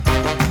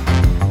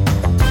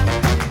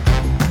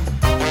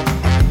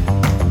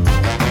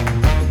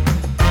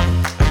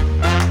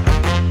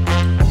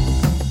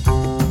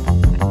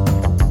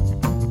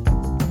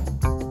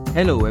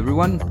Hello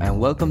everyone, and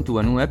welcome to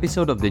a new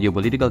episode of the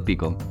Geopolitical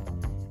Pico.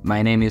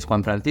 My name is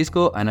Juan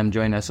Francisco, and I'm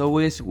joined as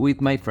always with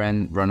my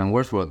friend Ronan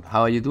Wordsworth.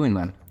 How are you doing,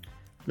 man?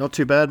 Not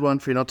too bad,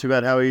 Juanfrey, not too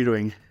bad. How are you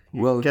doing?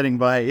 Well, getting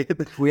by.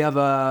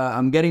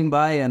 I'm getting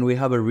by, and we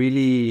have a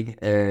really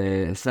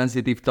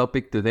sensitive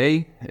topic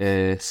today.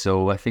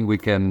 So I think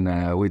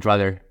we'd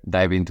rather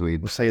dive into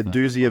it. We'll say a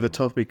doozy of a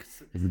topic.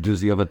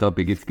 Doozy of a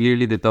topic. It's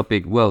clearly the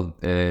topic,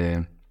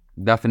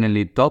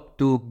 definitely top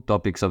 2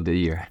 topics of the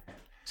year.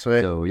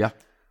 So yeah.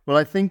 Well,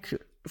 I think,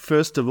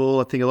 first of all,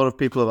 a lot of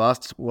people have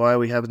asked why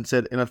we haven't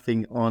said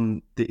anything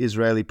on the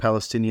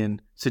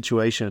Israeli-Palestinian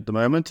situation at the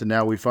moment, and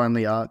now we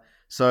finally are.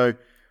 So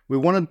we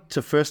wanted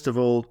to, first of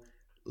all,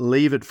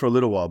 leave it for a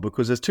little while,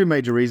 because there's 2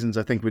 major reasons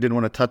I think we didn't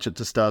want to touch it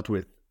to start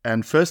with.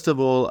 And first of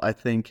all, I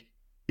think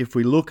if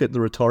we look at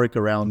the rhetoric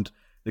around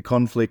the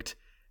conflict,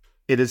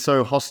 it is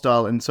so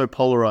hostile and so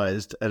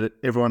polarized, and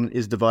everyone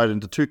is divided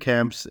into 2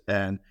 camps,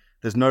 and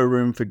there's no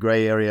room for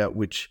gray area,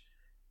 which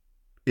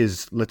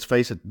is, let's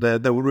face it,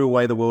 the real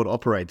way the world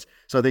operates.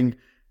 So I think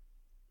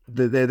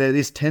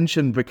this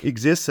tension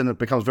exists, and it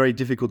becomes very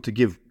difficult to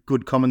give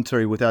good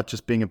commentary without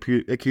just being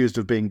accused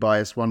of being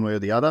biased one way or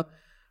the other.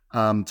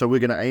 So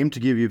we're going to aim to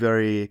give you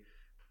very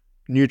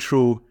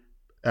neutral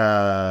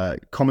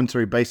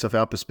commentary based off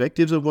our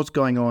perspectives of what's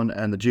going on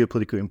and the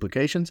geopolitical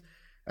implications.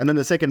 And then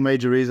the second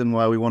major reason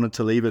why we wanted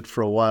to leave it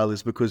for a while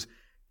is because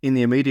in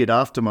the immediate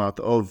aftermath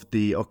of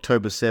the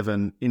October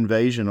 7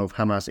 invasion of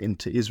Hamas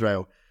into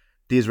Israel,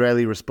 the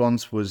Israeli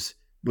response was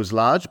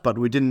large, but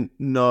we didn't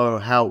know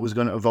how it was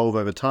going to evolve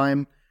over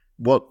time,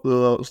 what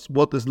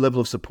this level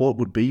of support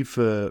would be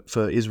for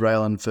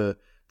Israel and for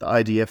the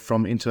IDF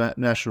from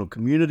international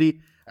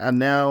community. And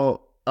now,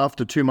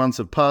 after 2 months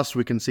have passed,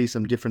 we can see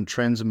some different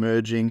trends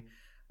emerging.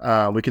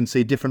 We can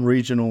see different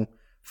regional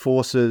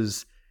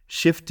forces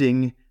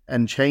shifting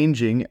and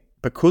changing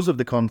because of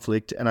the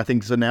conflict. And I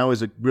think so now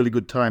is a really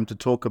good time to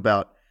talk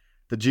about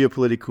the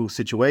geopolitical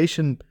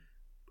situation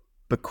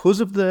because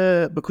of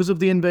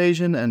the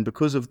invasion and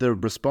because of the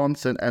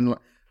response, and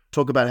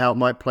talk about how it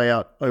might play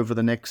out over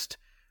the next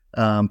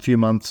few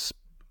months,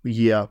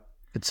 year,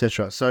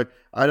 etc. So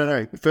I don't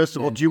know. First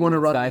of all, do you want to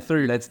run dive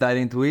through? Let's dive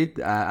into it.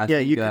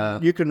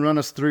 You can run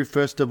us through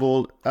first of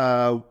all.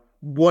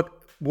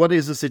 What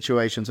is the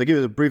situation? So give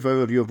us a brief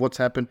overview of what's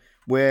happened,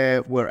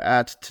 where we're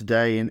at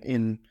today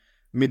in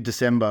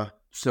mid-December.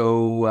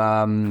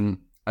 So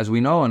as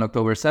we know, on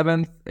October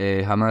 7th,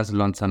 Hamas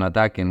launched an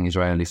attack in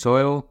Israeli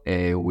soil,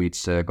 which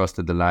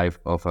costed the life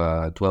of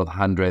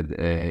 1,200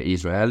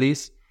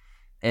 Israelis,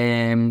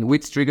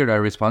 which triggered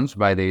a response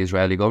by the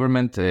Israeli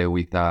government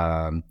with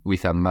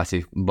a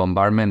massive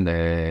bombardment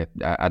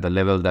at a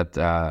level that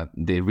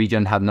the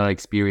region had not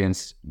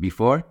experienced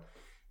before.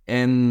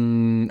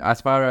 And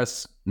as far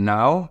as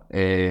now,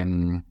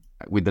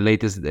 with the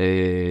latest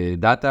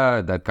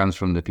data that comes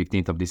from the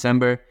 15th of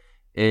December,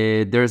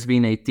 there's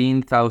been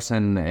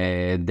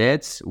 18,000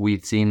 deaths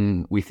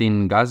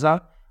within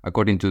Gaza,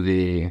 according to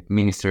the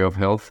Ministry of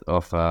Health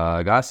of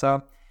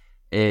Gaza.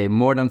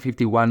 More than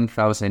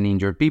 51,000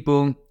 injured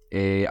people.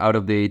 Out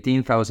of the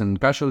 18,000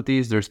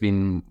 casualties, there's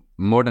been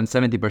more than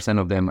 70%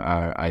 of them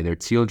are either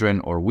children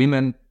or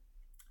women.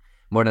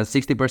 More than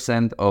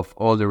 60% of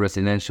all the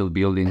residential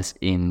buildings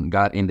in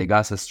the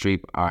Gaza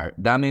Strip are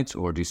damaged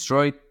or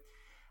destroyed.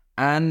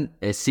 And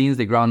since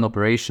the ground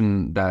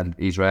operation that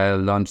Israel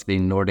launched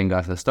in northern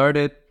Gaza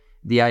started,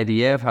 the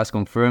IDF has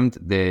confirmed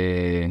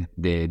the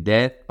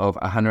death of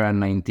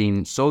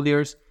 119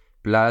 soldiers,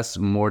 plus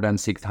more than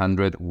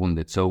 600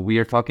 wounded. So we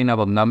are talking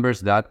about numbers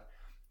that,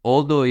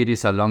 although it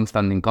is a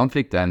long-standing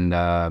conflict, and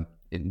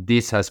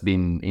this has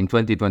been in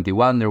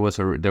 2021, there was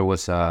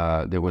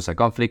a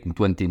conflict in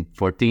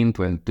 2014,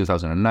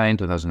 2009,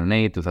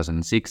 2008,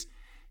 2006.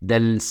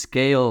 The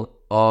scale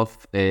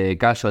of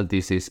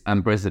casualties is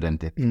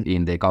unprecedented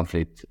in the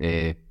conflict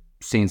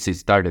since it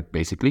started,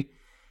 basically.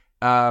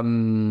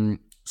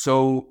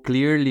 So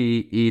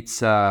clearly,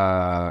 it's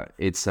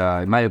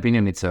in my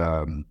opinion, it's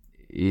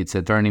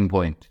a turning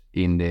point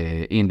in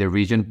the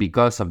region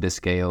because of the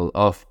scale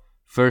of,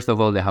 first of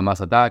all, the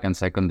Hamas attack, and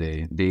second,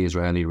 the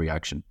Israeli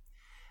reaction.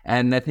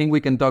 And I think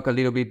we can talk a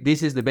little bit.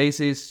 This is the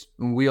basis.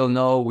 We all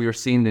know, we are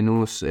seeing the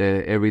news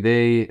every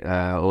day,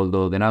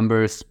 although the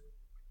numbers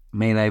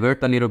may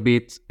divert a little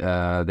bit.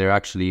 They're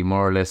actually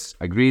more or less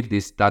agreed.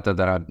 This data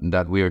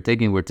that we're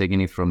taking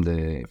it from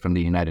the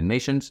United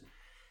Nations.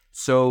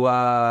 So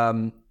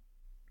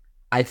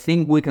I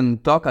think we can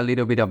talk a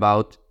little bit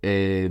about.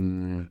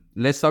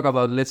 Let's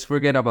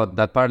forget about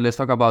that part. Let's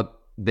talk about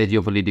the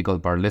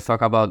geopolitical part. Let's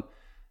talk about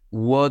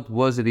what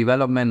was the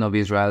development of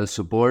Israel's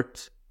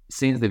support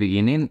since the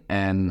beginning,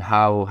 and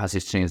how has it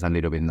changed a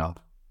little bit now.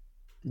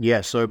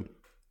 Yeah. So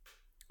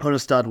I want to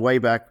start way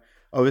back.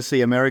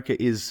 Obviously,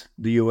 America is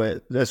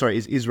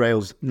is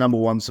Israel's number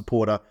one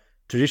supporter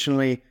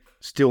traditionally,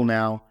 still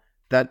now.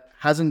 That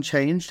hasn't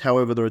changed.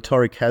 However, the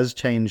rhetoric has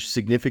changed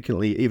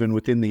significantly, even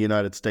within the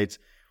United States,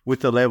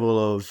 with the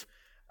level of,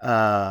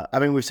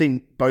 we've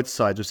seen both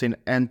sides. We've seen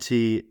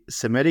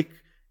anti-Semitic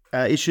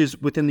issues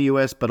within the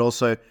US, but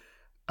also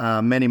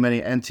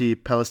many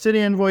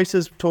anti-Palestinian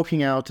voices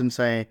talking out and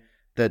saying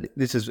that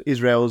this is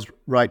Israel's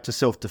right to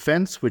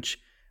self-defense, which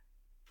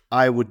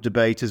I would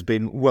debate has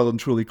been well and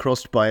truly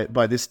crossed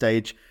by this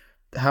stage.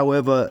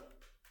 However,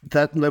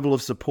 that level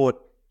of support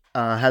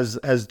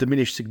has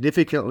diminished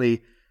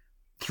significantly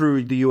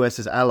through the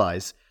US's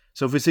allies.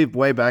 So if we see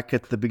way back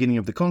at the beginning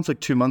of the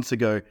conflict 2 months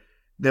ago,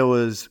 there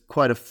was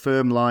quite a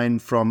firm line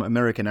from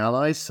American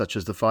allies, such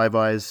as the Five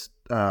Eyes,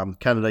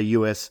 Canada,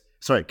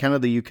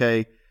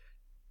 UK,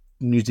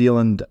 New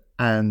Zealand,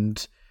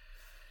 and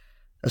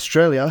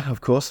Australia,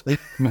 of course, that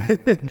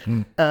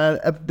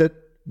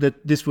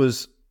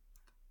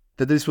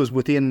this was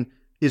within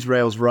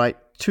Israel's right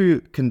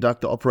to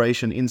conduct the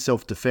operation in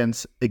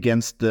self-defense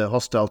against the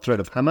hostile threat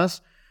of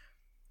Hamas.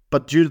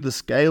 But due to the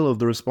scale of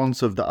the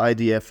response of the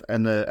IDF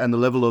and the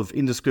level of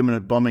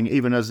indiscriminate bombing,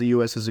 even as the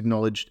US has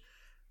acknowledged,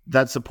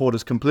 that support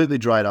has completely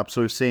dried up.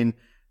 So we've seen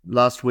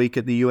last week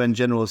at the UN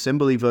General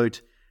Assembly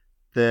vote,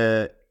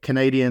 the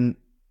Canadian,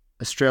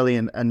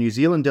 Australian and New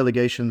Zealand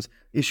delegations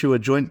issue a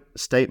joint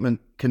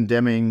statement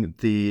condemning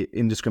the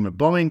indiscriminate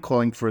bombing,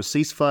 calling for a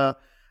ceasefire.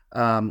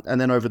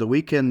 And then over the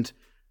weekend,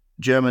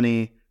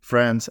 Germany,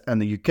 France and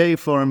the UK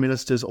foreign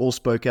ministers all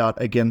spoke out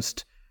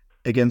against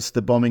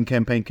the bombing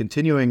campaign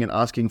continuing and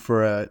asking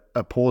for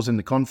a pause in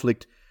the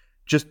conflict,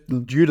 just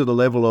due to the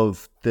level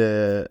of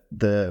the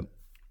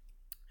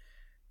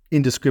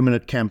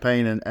indiscriminate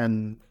campaign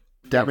and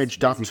damage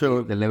done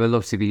to the level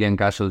of civilian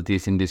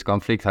casualties in this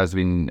conflict has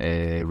been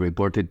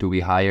reported to be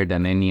higher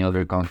than any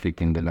other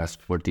conflict in the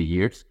last 40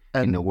 years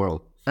in the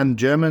world. And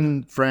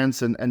German,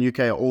 France and UK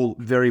are all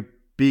very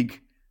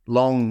big,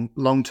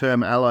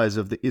 long-term allies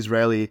of the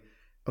Israeli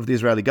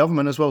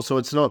government as well. So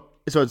it's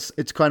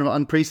kind of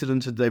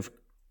unprecedented. They've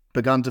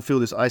begun to feel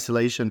this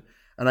isolation,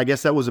 and I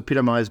guess that was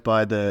epitomized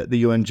by the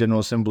UN General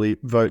Assembly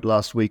vote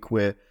last week,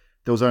 where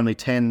there was only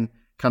 10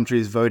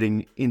 countries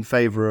voting in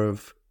favor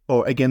of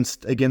or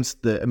against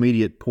the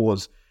immediate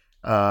pause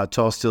to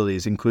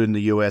hostilities, including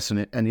the US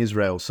and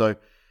Israel. So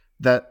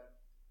that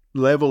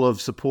level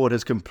of support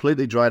has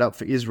completely dried up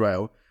for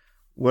Israel,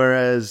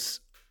 whereas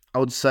I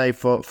would say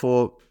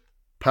for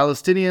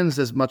Palestinians,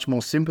 there's much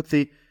more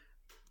sympathy.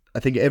 I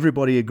think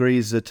everybody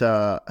agrees that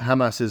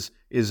Hamas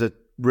is a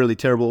really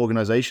terrible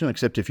organization,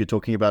 except if you're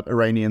talking about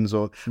Iranians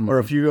or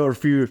a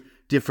few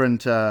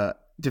different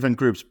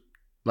groups.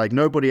 Like,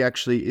 nobody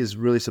actually is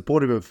really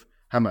supportive of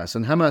Hamas,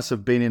 and Hamas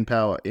have been in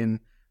power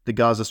in the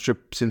Gaza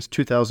Strip since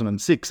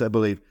 2006, I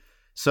believe.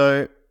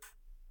 So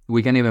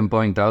we can even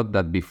point out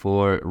that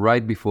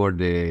right before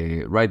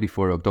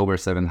October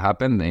 7th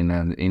happened,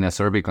 in a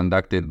survey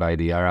conducted by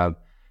the Arab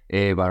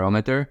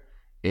Barometer,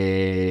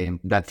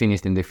 that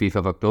finished in the 5th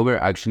of October,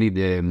 actually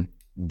the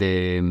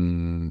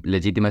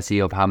legitimacy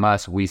of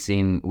Hamas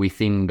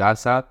within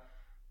Gaza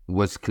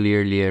was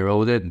clearly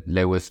eroded.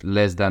 There was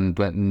less than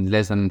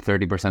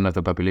 30% of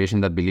the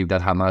population that believed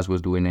that Hamas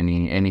was doing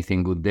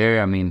anything good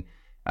there. I mean,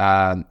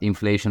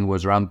 inflation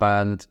was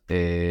rampant.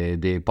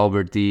 The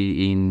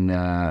poverty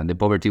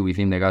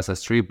within the Gaza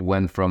Strip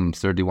went from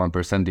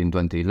 31% in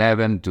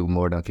 2011 to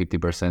more than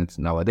 50%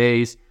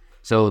 nowadays.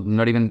 So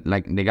not even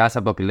like the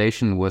Gaza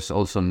population was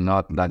also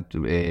not that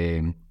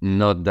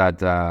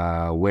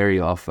wary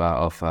of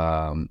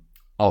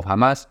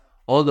Hamas.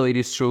 Although it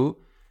is true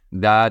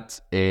that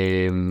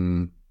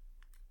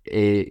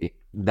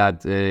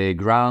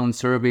ground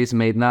surveys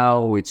made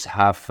now, which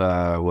have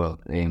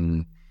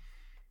gotta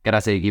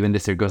say, given the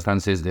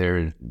circumstances,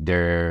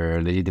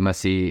 their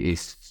legitimacy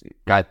is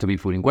got to be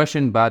put in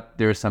question. But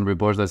there are some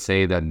reports that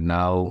say that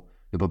now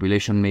the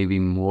population may be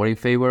more in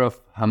favor of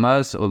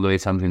Hamas, although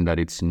it's something that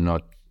it's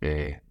not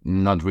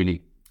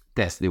really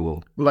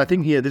testable. Well, I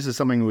think here, this is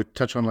something we'll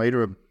touch on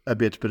later a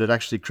bit, but it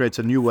actually creates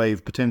a new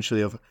wave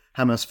potentially of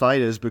Hamas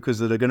fighters, because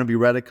they're going to be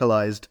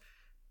radicalized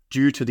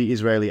due to the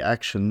Israeli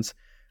actions.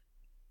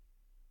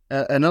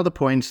 Another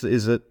point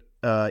is that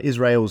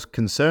Israel's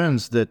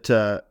concerns that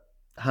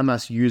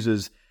Hamas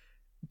uses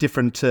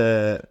different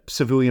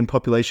civilian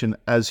population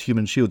as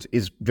human shields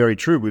is very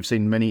true. We've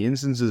seen many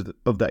instances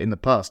of that in the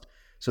past.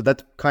 So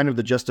that's kind of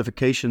the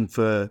justification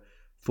for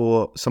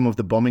some of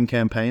the bombing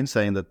campaigns,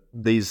 saying that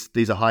these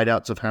are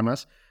hideouts of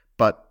Hamas.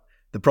 But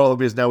the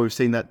problem is now we've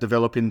seen that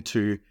develop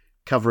into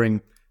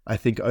covering, I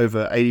think,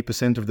 over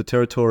 80% of the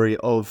territory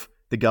of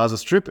the Gaza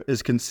Strip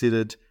is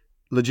considered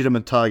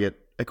legitimate target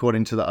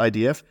according to the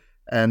IDF,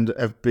 and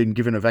have been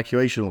given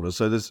evacuation orders.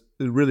 So there's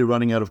really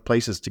running out of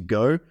places to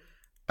go.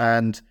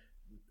 And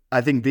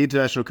I think the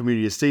international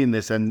community has seen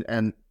this,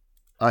 and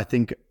I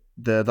think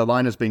the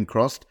line has been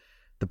crossed.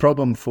 The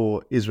problem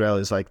for Israel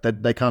is like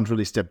that they can't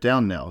really step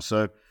down now.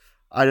 So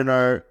I don't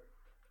know.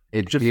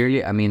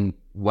 Clearly, I mean,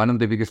 one of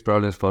the biggest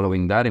problems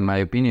following that, in my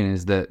opinion,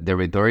 is the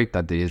rhetoric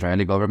that the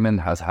Israeli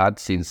government has had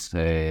since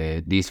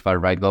this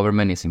far-right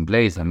government is in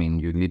place. I mean,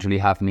 you literally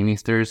have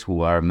ministers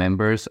who are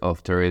members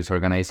of terrorist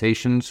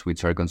organizations,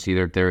 which are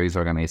considered terrorist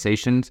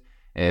organizations.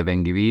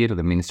 Ben-Gvir,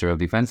 the Minister of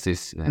Defense,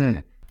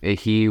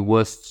 he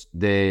was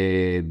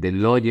the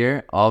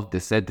lawyer of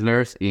the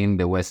settlers in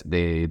the West,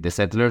 the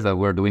settlers that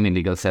were doing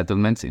illegal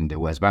settlements in the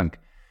West Bank.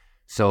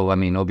 So, I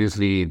mean,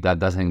 obviously, that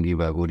doesn't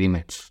give a good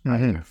image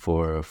either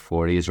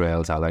for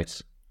Israel's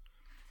allies.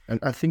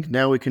 And I think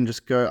now we can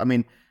just go, I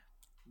mean,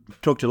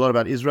 talked a lot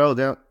about Israel.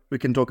 Now we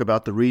can talk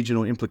about the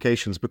regional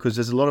implications, because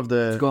there's a lot of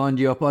the... Let's go on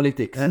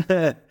geopolitics.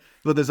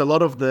 But there's a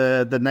lot of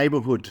the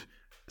neighborhood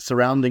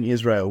surrounding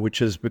Israel, which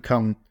has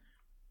become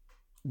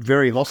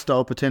very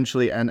hostile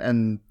potentially,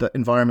 and the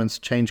environment's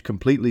changed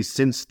completely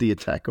since the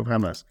attack of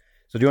Hamas.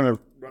 So do you want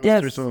to run us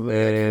through some of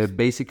the...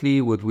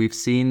 Basically, what we've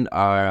seen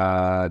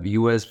are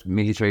U.S.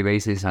 military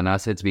bases and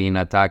assets being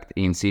attacked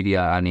in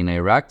Syria and in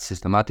Iraq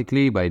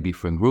systematically by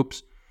different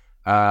groups.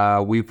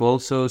 We've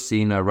also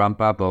seen a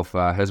ramp up of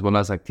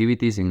Hezbollah's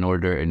activities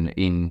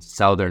in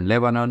southern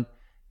Lebanon,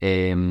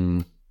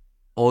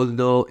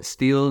 although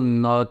still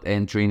not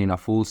entering in a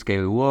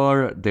full-scale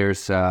war.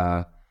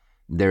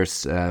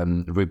 There's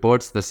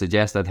reports that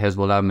suggest that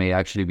Hezbollah may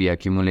actually be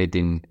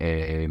accumulating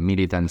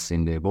militants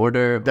in the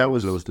border,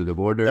 close to the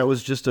border. That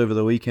was just over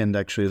the weekend,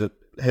 actually, that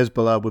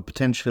Hezbollah were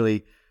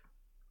potentially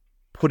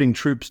putting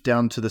troops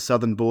down to the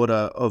southern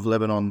border of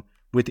Lebanon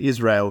with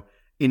Israel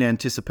in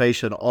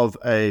anticipation of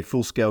a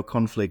full-scale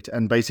conflict,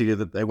 and basically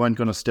that they weren't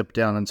going to step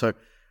down. And so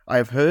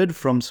I've heard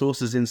from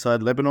sources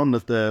inside Lebanon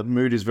that the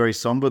mood is very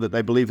somber, that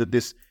they believe that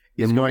this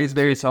is the mood is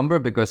very somber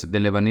because the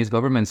Lebanese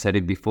government said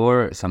it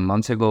before, some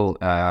months ago.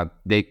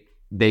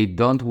 They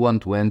don't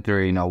want to enter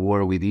in a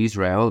war with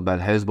Israel, but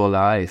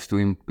Hezbollah is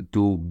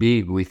too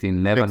big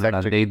within Lebanon,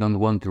 and they don't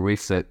want to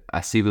risk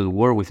a civil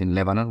war within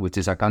Lebanon, which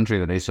is a country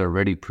that is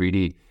already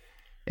pretty...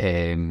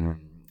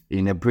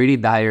 in a pretty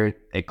dire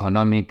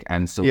economic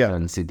and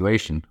social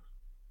situation.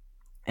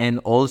 And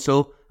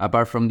also,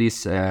 apart from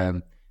this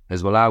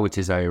Hezbollah, which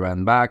is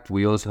Iran-backed,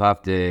 we also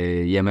have the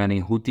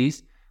Yemeni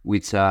Houthis,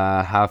 which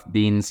have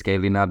been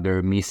scaling up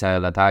their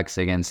missile attacks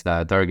against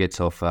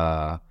targets of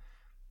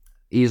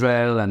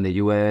Israel and the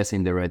U.S.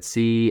 in the Red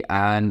Sea,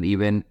 and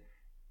even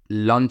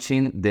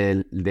launching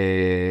the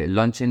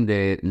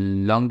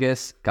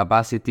longest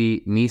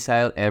capacity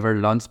missile ever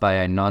launched by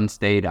a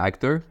non-state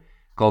actor,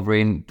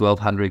 covering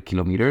 1,200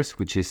 kilometers,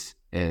 which is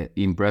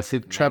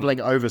impressive. Traveling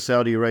over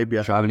Saudi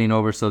Arabia.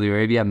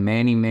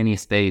 Many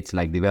states,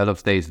 like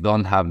developed states,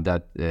 don't have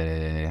that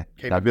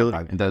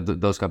capability.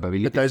 Those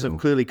capabilities. But those have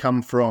clearly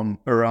come from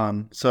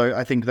Iran. So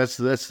I think that's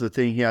the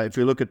thing here. If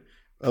you look at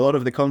a lot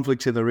of the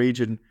conflicts in the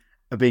region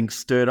are being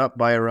stirred up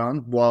by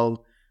Iran,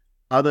 while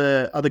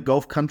other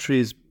Gulf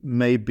countries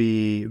may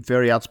be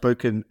very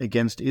outspoken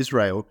against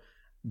Israel,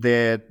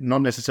 they're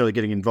not necessarily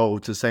getting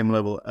involved to the same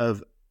level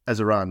as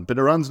Iran. But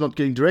Iran's not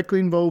getting directly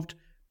involved,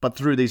 but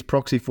through these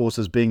proxy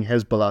forces, being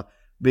Hezbollah,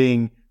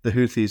 being the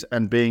Houthis,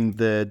 and being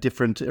the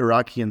different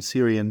Iraqi and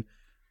Syrian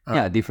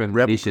different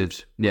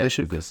militias.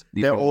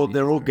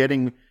 They're all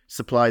getting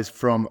supplies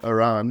from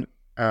Iran.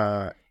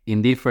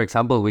 Indeed, for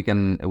example, we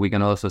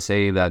can also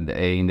say that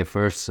in the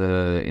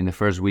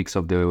first weeks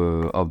of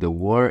the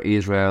war,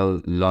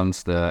 Israel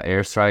launched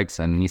airstrikes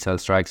and missile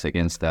strikes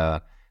against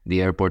the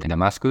airport in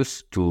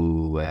Damascus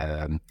to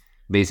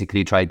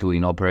basically try to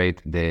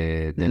inoperate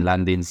the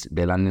landing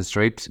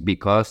strips,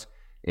 because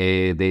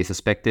they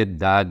suspected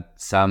that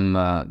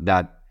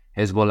that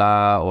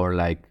Hezbollah or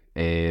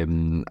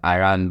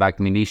Iran-backed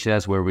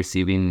militias were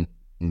receiving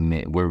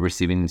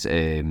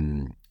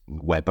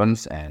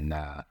weapons, and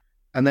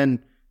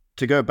then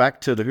to go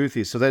back to the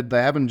Houthis, so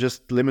they haven't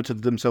just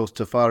limited themselves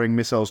to firing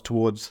missiles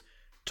towards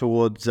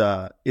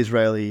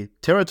Israeli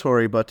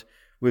territory, but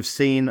we've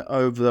seen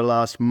over the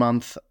last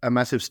month a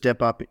massive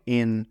step up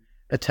in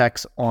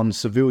attacks on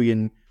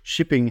civilian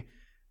shipping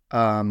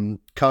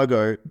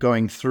cargo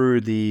going through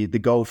the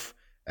Gulf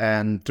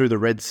and through the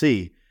Red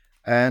Sea.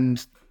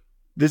 And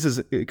this is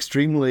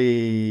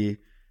extremely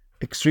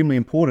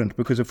important,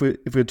 because if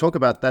we talk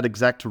about that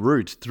exact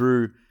route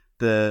through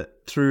the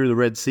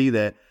Red Sea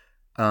there,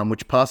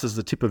 which passes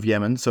the tip of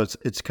Yemen, so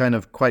it's kind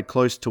of quite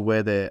close to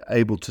where they're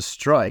able to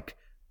strike.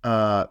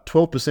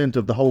 12%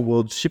 of the whole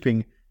world's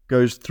shipping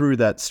goes through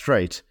that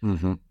strait.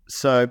 Mm-hmm.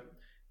 So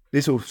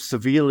this will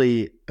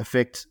severely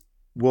affect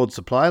world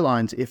supply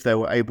lines if they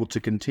were able to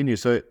continue.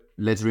 So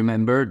let's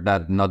remember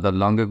that not that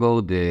long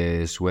ago,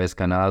 the Suez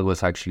Canal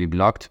was actually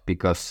blocked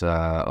because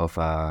of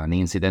an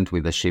incident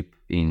with a ship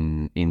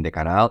in the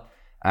canal,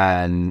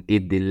 and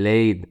it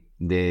delayed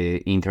the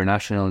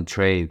international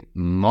trade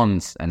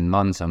months and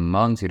months and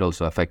months. It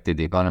also affected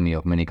the economy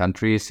of many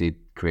countries. It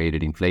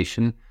created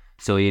inflation.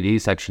 So it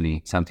is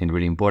actually something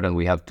really important.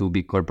 We have two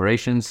big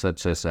corporations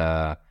such as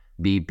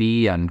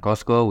BP and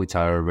Costco, which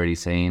are already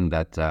saying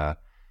that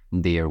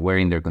they are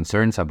wearing their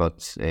concerns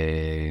about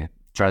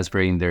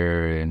transferring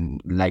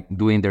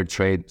doing their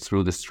trade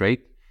through the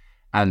strait.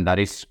 And that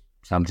is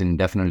something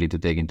definitely to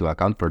take into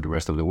account for the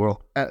rest of the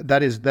world.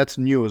 That's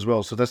new as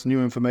well. So that's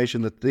new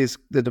information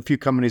that a few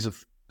companies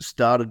have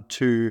started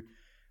to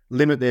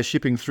limit their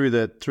shipping through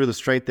the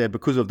strait there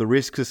because of the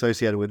risks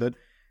associated with it.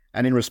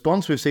 And in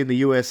response, we've seen the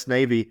US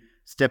Navy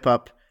step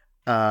up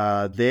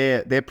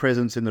their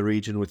presence in the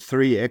region, with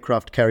 3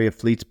 aircraft carrier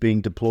fleets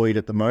being deployed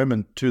at the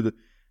moment to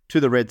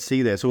the Red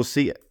Sea there. So we'll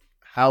see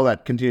how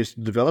that continues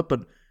to develop.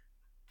 But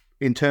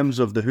in terms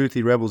of the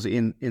Houthi rebels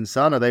in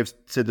Sana'a, they've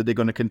said that they're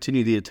going to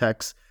continue the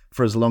attacks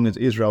for as long as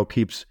Israel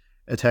keeps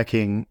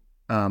attacking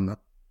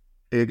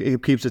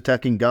it keeps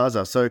attacking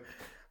Gaza. So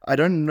I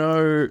don't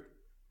know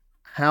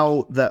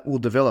how that will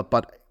develop,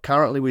 but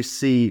currently we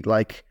see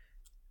like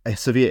a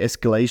severe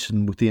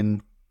escalation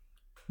within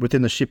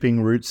the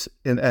shipping routes,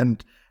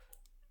 and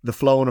the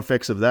flow and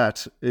effects of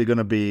that are going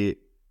to be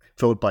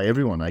felt by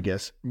everyone, I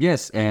guess.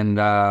 Yes, and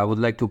I would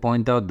like to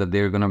point out that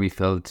they're going to be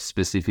felt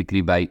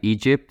specifically by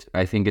Egypt.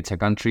 I think it's a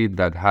country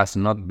that has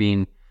not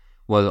been,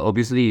 well,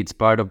 obviously it's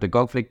part of the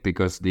conflict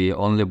because the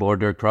only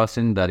border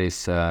crossing that is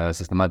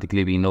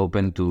systematically being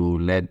open to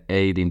let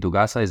aid into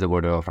Gaza is the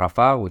border of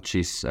Rafah, which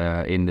is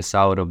in the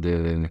south of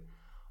the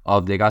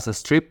Gaza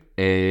Strip,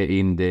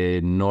 in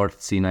the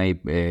North Sinai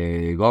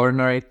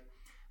Governorate,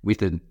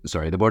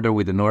 the border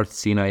with the North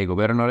Sinai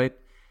Governorate.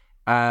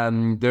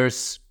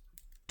 There's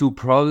two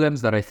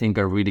problems that I think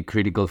are really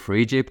critical for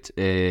Egypt.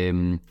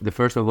 The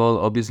first of all,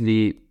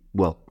 obviously,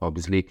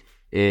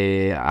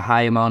 a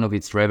high amount of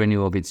its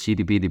revenue, of its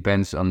GDP,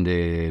 depends on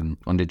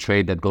the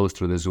trade that goes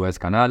through the Suez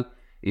Canal.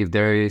 If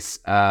there is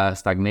a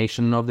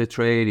stagnation of the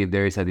trade, if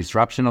there is a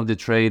disruption of the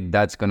trade,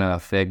 that's going to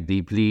affect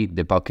deeply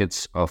the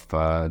pockets of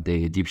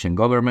the Egyptian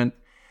government.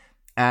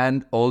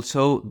 And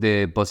also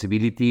the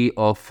possibility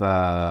of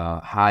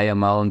high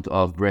amount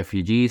of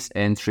refugees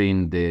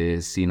entering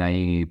the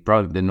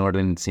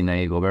northern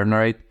Sinai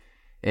Governorate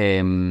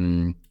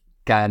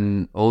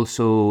can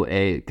also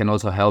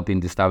help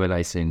in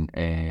destabilizing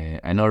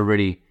an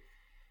already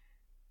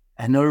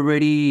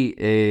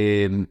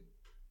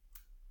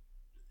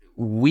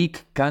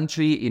weak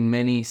country in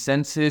many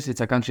senses. It's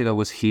a country that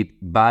was hit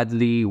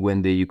badly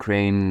when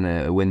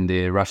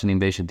the Russian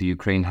invasion to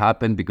Ukraine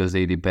happened, because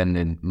they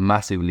depended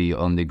massively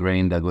on the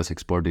grain that was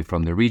exported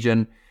from the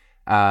region.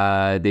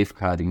 They've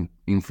had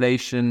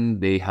inflation.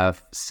 They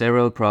have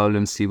several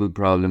problems, civil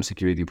problems,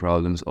 security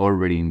problems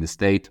already in the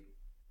state.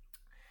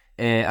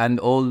 And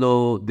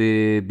although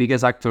the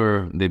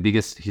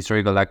biggest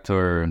historical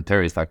actor and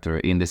terrorist actor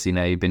in the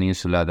Sinai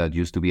Peninsula, that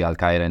used to be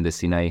Al-Qaeda in the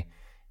Sinai,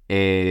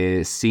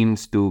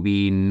 seems to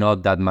be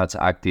not that much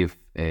active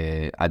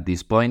at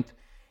this point,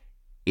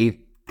 it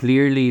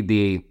clearly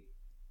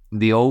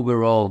the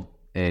overall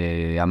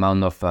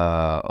amount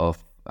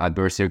of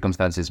adverse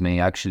circumstances may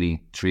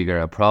actually trigger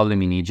a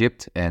problem in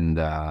Egypt, and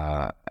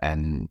I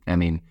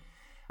mean,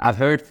 I've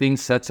heard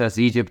things such as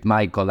Egypt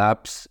might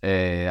collapse.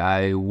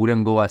 I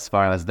wouldn't go as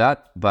far as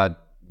that,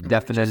 but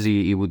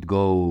definitely it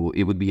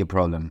would be a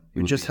problem.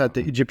 We just had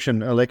the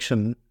Egyptian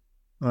election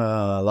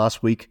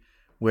last week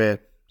where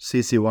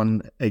Sisi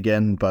won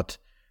again, but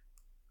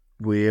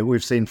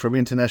we've seen from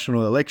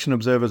international election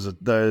observers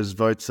that those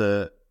votes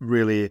are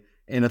really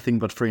anything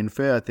but free and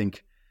fair. I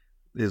think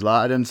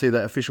I didn't see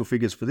the official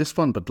figures for this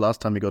one, but last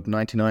time he got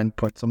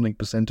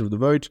 99% of the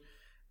vote,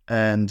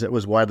 and it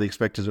was widely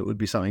expected it would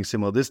be something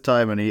similar this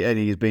time, and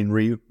he's been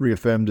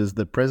reaffirmed as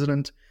the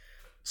president.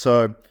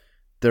 So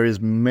there is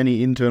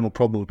many internal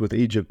problems with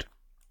Egypt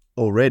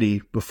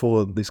already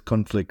before this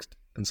conflict,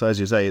 and so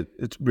as you say,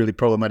 it's really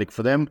problematic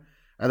for them.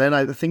 And then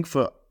I think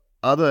for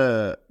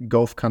other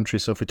Gulf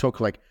countries, so if we talk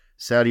like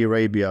Saudi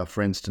Arabia,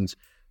 for instance,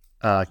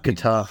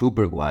 Qatar.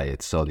 Super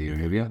quiet, Saudi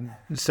Arabia.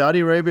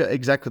 Saudi Arabia,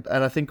 exactly.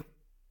 And I think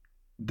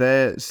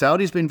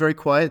Saudi's been very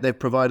quiet. They've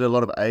provided a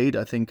lot of aid.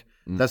 I think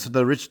that's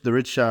the rich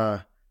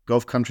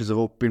Gulf countries have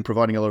all been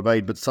providing a lot of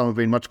aid, but some have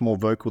been much more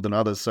vocal than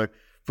others. So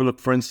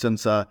for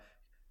instance,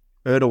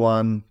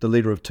 Erdogan, the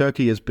leader of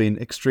Turkey, has been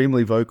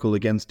extremely vocal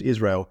against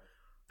Israel.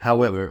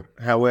 However,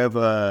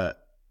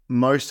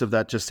 most of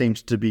that just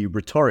seems to be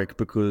rhetoric,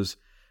 because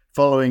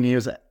following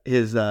his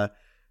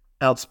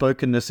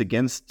outspokenness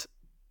against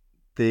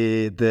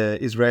the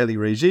Israeli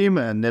regime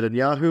and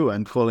Netanyahu,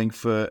 and calling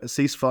for a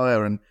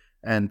ceasefire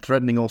and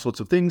threatening all sorts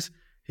of things,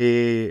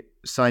 he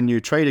signed new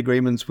trade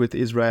agreements with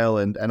Israel,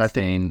 and I think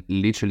saying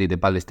literally the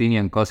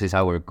Palestinian cause is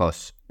our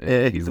cause.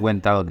 He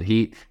went out.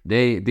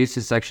 This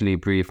is actually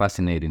pretty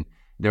fascinating.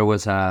 There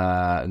was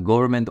a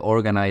government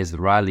organized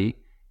rally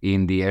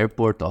in the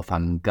airport of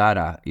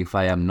Ankara, if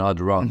I am not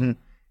wrong.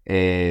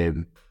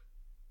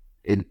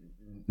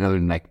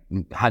 Like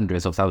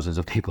hundreds of thousands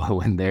of people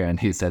went there, and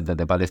he said that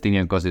the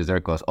Palestinian cause is their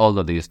cause,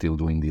 although they're still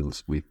doing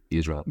deals with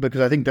Israel.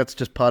 Because I think that's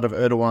just part of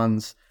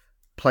Erdogan's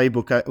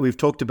playbook. We've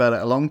talked about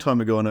it a long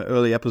time ago in an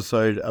early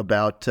episode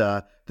about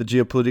the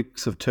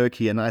geopolitics of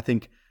Turkey, and I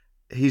think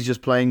he's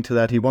just playing to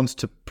that. He wants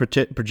to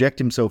project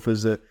himself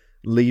as a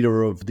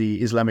leader of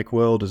the Islamic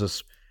world,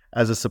 as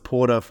a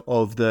supporter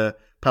of the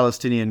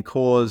Palestinian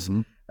cause,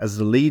 as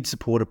the lead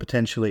supporter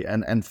potentially,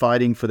 and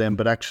fighting for them,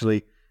 but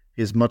actually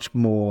is much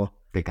more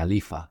the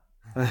Khalifa,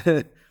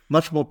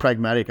 much more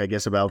pragmatic, I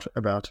guess, about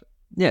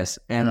yes.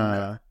 And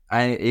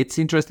it's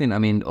interesting. I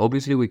mean,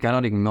 obviously we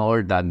cannot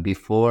ignore that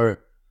before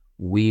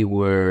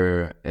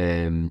October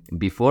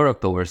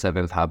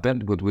 7th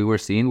happened, what we were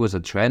seeing was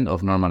a trend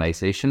of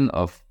normalization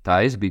of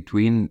ties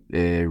between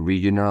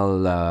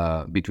regional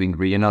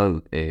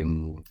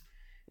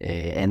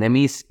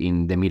enemies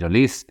in the Middle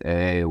East.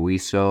 We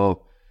saw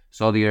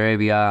Saudi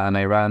Arabia and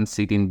Iran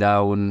sitting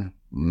down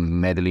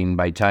meddling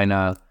by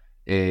China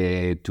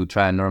to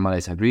try and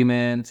normalize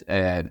agreements,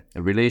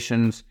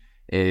 relations.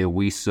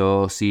 We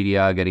saw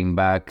Syria getting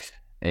back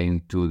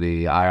into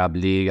the Arab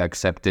League,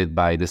 accepted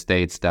by the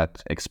states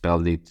that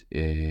expelled it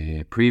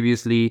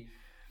previously.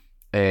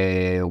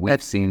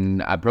 We've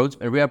seen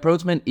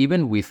reapproachment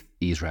even with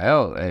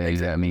Israel.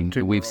 I mean,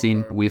 we've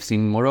seen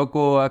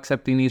Morocco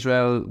accepting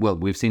Israel. Well,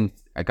 we've seen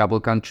a couple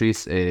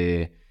countries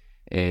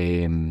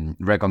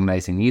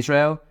recognizing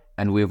Israel,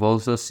 and we've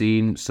also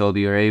seen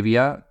Saudi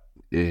Arabia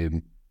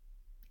in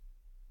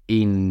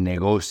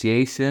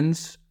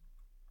negotiations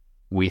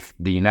with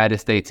the United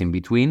States in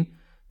between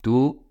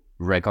to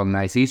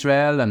recognize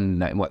Israel, and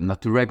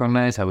not to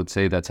recognize. I would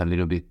say that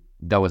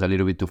was a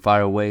little bit too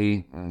far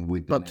away.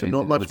 But to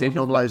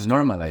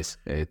normalize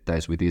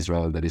ties with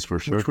Israel, that is for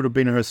sure. Which would have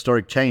been a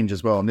historic change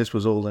as well, and this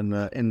was all in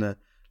the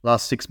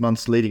last 6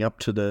 months leading up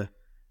to the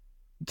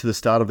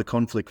start of the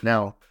conflict.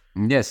 Now,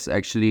 yes,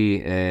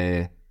 actually,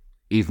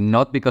 if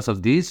not because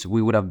of this,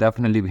 we would have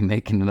definitely been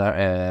making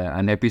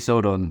an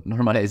episode on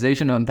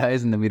normalization on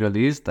ties in the Middle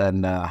East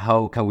and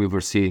how can we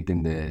foresee it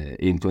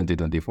in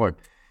 2024.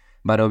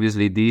 But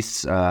obviously,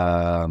 this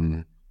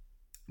has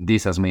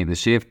made the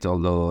shift,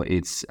 although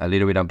it's a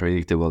little bit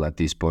unpredictable at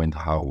this point.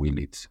 How will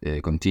it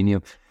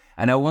continue?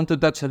 And I want to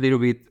touch a little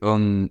bit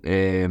on.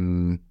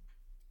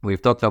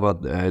 We've talked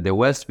about the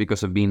West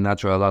because of being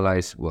natural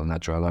allies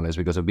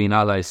because of being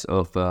allies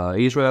of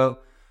Israel.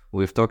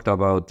 We've talked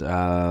about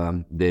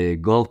the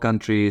Gulf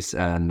countries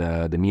and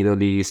the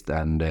Middle East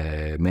and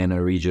the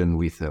MENA region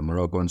with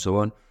Morocco and so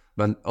on.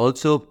 But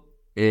also,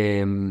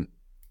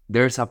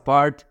 there's a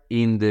part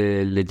in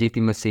the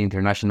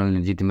international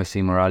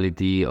legitimacy,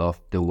 morality of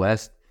the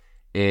West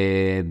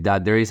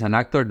that there is an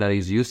actor that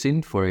is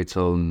using for its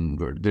own.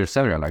 There's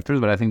several actors,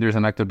 but I think there's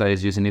an actor that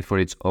is using it for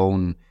its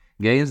own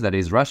gains. That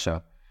is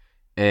Russia.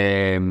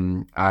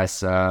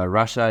 As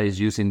Russia is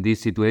using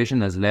this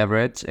situation as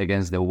leverage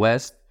against the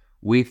West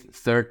with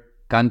third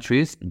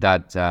countries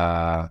that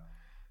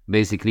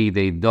basically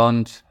they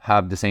don't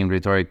have the same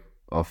rhetoric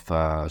of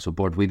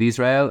support with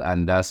Israel,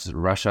 and thus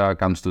Russia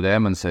comes to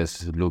them and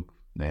says, look,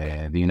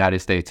 the United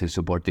States is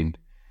supporting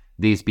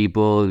these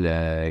people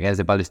against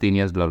the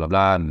Palestinians, blah, blah,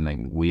 blah, and like,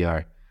 we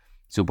are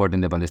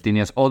supporting the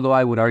Palestinians, although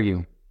I would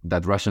argue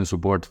that Russian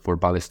support for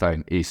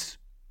Palestine is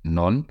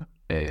none.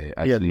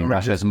 Actually,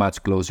 Russia is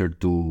much closer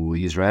to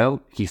Israel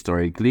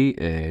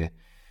historically,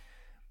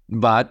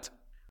 but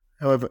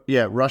however,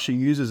 Russia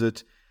uses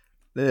it.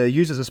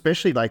 Uses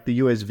especially like the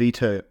US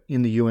veto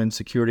in the UN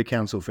Security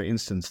Council, for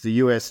instance. The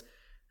US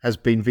has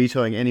been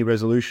vetoing any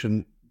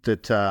resolution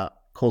that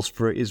calls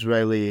for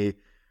Israeli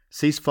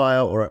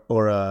ceasefire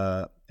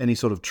or any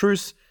sort of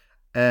truce,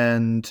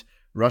 and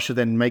Russia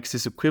then makes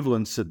this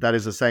equivalence that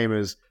is the same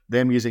as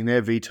them using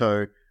their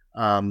veto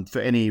for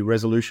any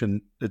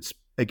resolution that's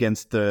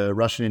against the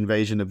Russian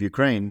invasion of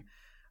Ukraine.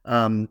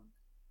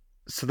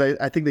 So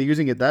I think they're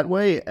using it that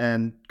way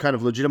and kind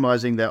of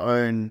legitimizing their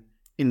own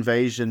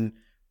invasion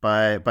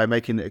by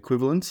making the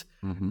equivalence.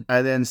 Mm-hmm.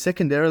 And then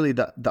secondarily,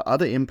 the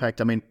other impact,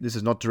 I mean, this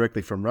is not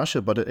directly from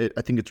Russia, but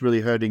I think it's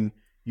really hurting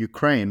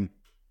Ukraine.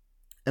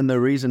 And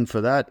the reason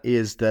for that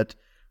is that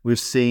we've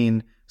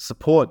seen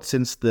support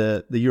since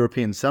the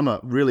European summer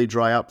really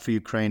dry up for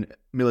Ukraine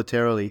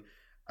militarily,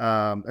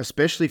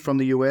 especially from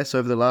the US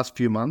over the last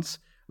few months.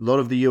 A lot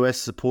of the US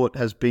support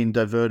has been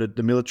diverted,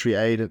 the military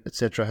aid,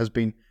 etc., has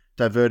been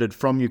diverted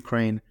from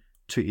Ukraine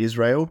to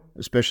Israel,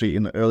 especially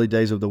in the early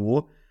days of the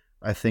war.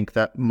 I think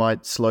that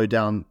might slow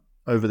down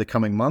over the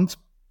coming months,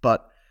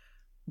 but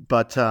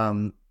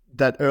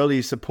that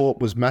early support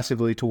was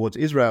massively towards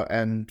Israel,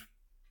 and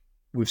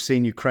we've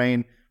seen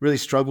Ukraine really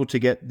struggle to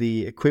get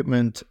the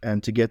equipment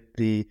and to get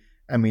the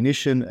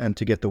ammunition and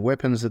to get the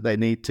weapons that they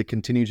need to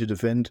continue to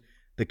defend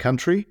the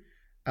country.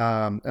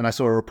 And I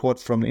saw a report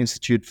from the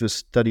Institute for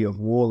Study of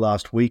War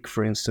last week,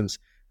 for instance,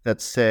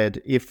 that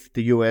said if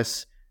the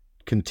US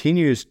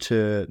continues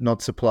to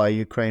not supply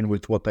Ukraine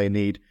with what they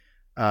need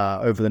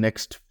over the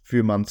next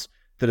few months,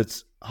 that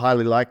it's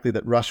highly likely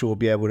that Russia will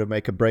be able to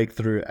make a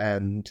breakthrough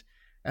and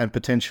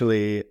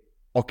potentially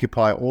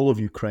occupy all of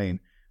Ukraine,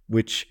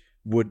 which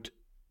would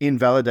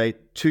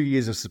invalidate 2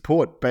 years of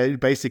support,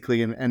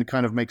 basically, and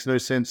kind of makes no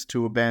sense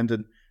to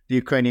abandon the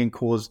Ukrainian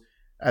cause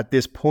at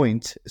this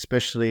point,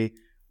 especially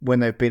when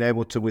they've been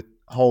able to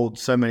withhold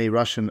so many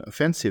Russian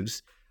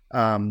offensives.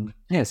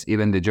 Yes,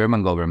 even the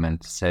German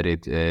government said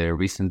it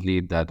recently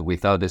that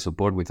without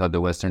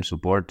the Western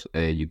support,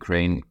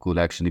 Ukraine could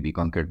actually be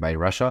conquered by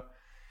Russia,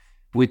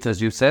 which,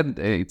 as you said,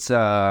 it's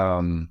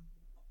from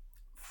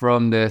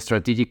the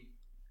strategic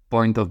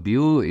point of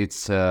view,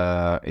 it's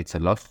a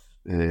loss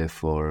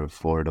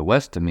for the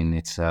West. I mean,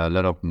 it's a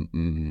lot of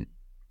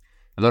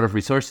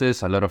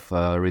resources, a lot of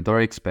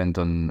rhetoric spent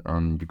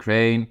on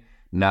Ukraine.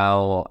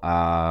 Now,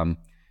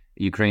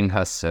 Ukraine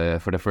has,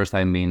 for the first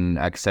time, been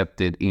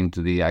accepted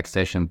into the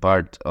accession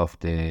part of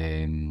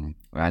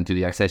into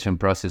the accession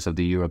process of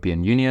the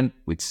European Union,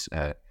 which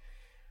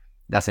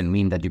doesn't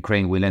mean that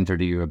Ukraine will enter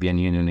the European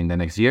Union in the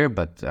next year,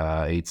 but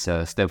it's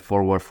a step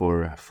forward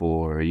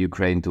for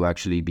Ukraine to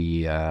actually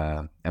be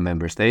a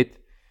member state.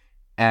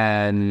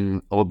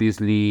 And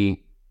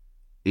obviously,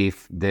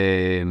 if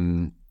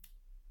this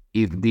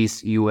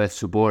U.S.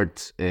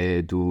 support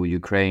to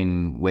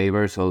Ukraine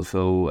wavers,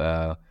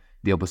 also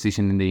the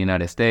opposition in the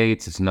United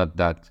States is not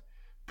that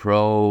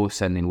pro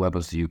sending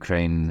weapons to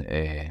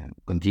Ukraine,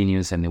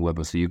 continue sending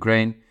weapons to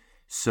Ukraine.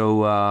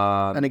 So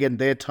and again,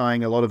 they're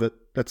tying a lot of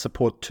that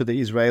support to the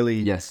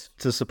Israeli, yes,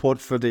 to support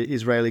for the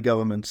Israeli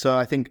government. So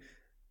I think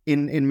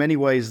in many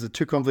ways, the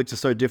two conflicts are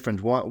so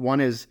different.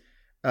 One is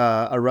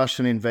a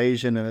Russian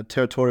invasion and a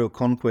territorial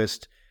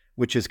conquest,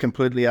 which is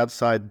completely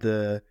outside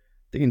the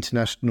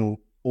international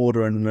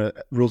order and the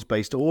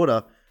rules-based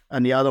order.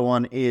 And the other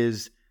one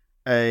is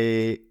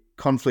a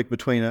conflict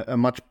between a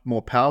much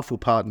more powerful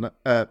partner,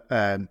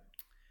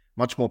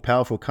 much more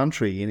powerful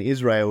country in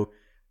Israel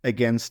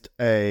against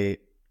a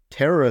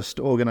terrorist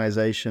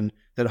organization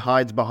that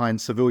hides behind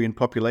civilian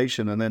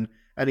population, and then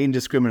an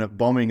indiscriminate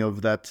bombing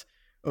of that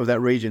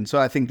region. So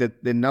I think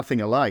that they're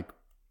nothing alike,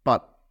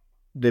 but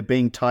they're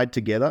being tied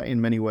together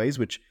in many ways,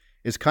 which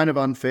is kind of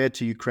unfair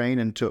to Ukraine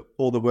and to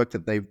all the work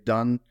that they've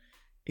done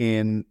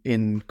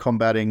in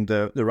combating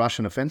the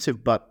Russian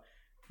offensive. But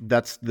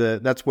that's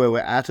where we're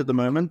at the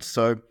moment.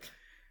 So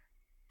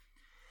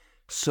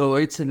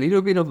it's a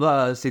little bit of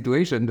a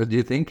situation, don't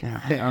you think?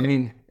 I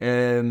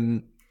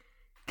mean,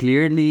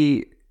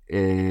 clearly,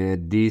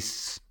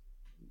 this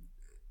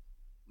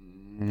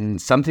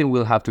something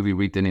will have to be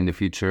written in the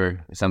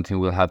future. Something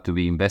will have to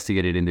be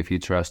investigated in the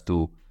future as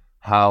to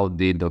how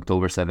did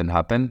October 7th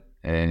happen,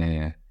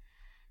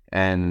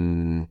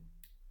 and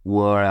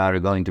what are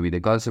going to be the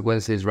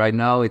consequences. Right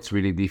now, it's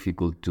really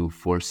difficult to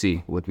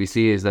foresee. What we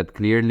see is that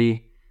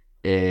clearly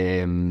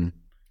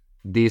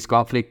this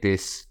conflict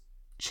is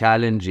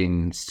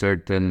challenging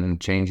certain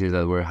changes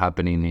that were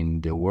happening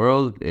in the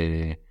world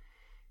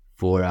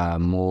for a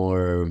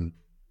more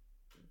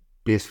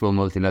peaceful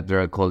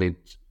multilateral, call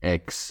it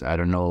X. I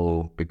don't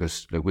know,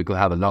 because we could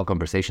have a long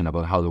conversation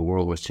about how the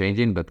world was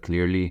changing, but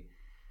clearly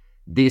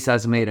this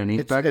has made an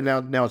impact.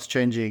 Now it's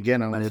changing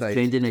again. It's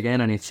changing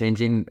again, and it's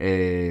changing.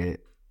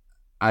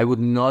 I would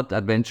not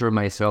adventure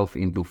myself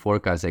into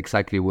forecast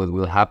exactly what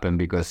will happen,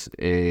 because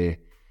the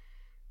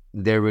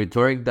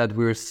rhetoric that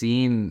we're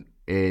seeing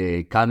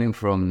coming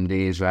from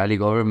the Israeli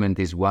government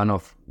is one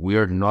of,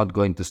 we're not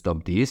going to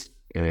stop this,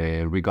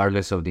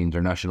 regardless of the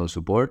international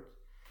support.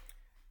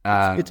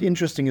 It's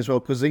interesting as well,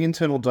 because the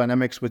internal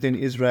dynamics within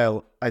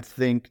Israel, I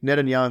think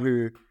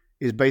Netanyahu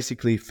is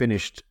basically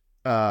finished.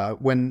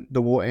 When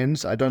the war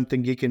ends, I don't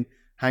think he can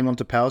hang on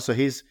to power. So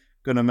he's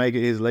going to make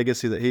it his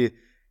legacy that he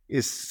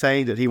is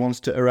saying that he wants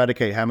to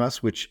eradicate Hamas,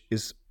 which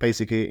is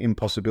basically an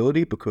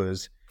impossibility,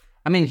 because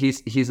I mean,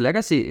 his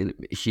legacy,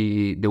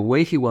 the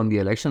way he won the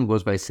election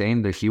was by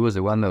saying that he was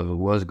the one that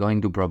was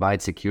going to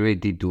provide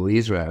security to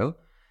Israel,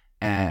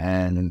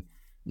 and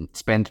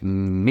spent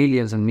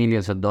millions and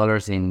millions of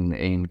dollars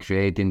in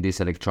creating this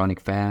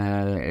electronic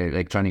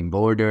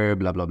border,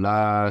 blah, blah,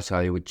 blah, so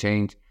it would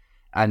change.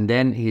 And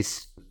then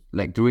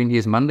during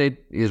his mandate,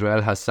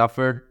 Israel has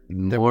suffered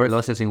more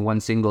losses in one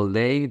single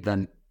day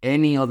than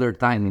any other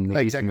time in the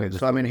exactly.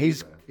 So I mean,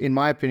 in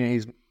my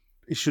opinion,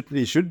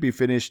 he should be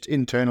finished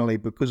internally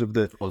because of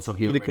the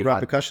political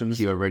repercussions.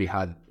 He already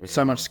had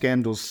so much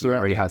scandals. He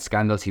already had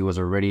scandals. He was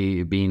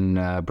already being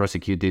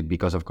prosecuted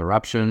because of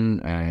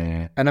corruption.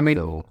 And I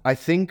mean, I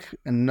think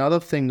another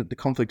thing that the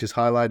conflict has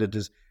highlighted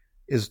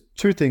is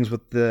two things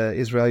with the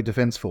Israeli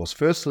Defense Force.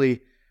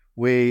 Firstly,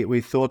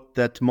 we thought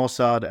that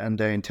Mossad and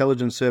their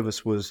intelligence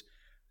service was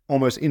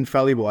almost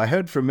infallible. I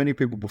heard from many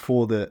people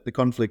before the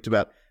conflict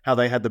about how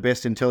they had the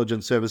best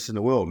intelligence service in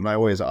the world, and I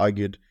always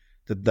argued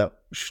that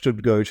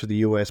should go to the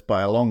US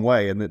by a long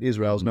way, and that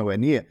Israel's nowhere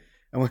near.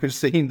 And we've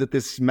seen that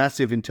this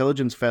massive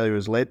intelligence failure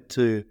has led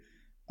to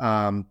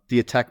the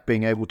attack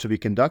being able to be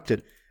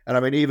conducted. And I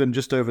mean, even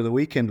just over the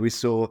weekend, we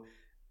saw,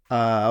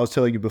 I was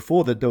telling you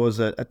before, that there was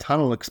a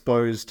tunnel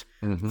exposed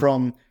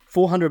from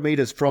 400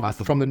 meters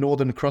from the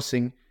northern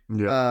crossing,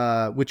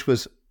 which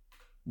was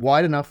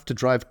wide enough to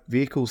drive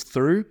vehicles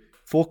through,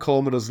 4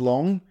 kilometers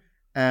long,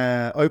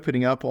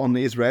 opening up on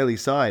the Israeli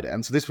side.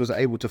 And so this was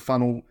able to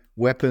funnel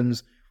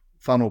weapons,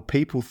 funnel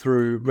people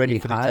through, ready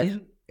for the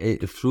attack.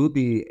 Through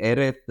the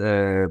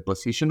Eret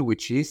position,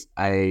 which is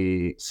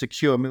it's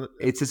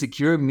a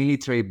secure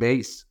military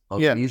base of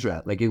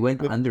Israel. Like, it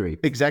went under it.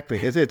 Exactly.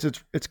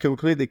 It's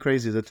completely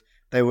crazy that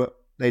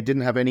they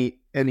didn't have any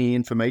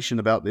information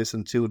about this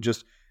until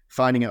just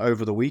finding it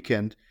over the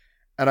weekend.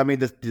 And I mean,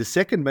 the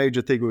second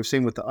major thing we've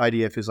seen with the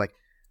IDF is like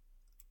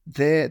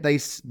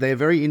they're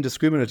very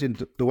indiscriminate in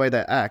the way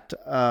they act.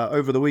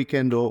 Over the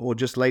weekend or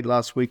just late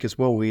last week as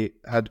well, we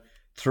had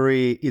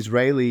 3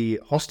 Israeli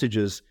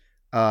hostages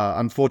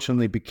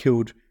unfortunately be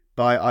killed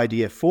by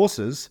IDF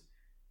forces.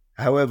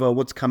 However,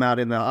 what's come out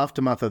in the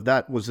aftermath of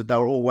that was that they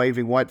were all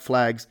waving white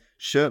flags,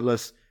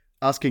 shirtless,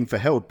 asking for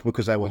help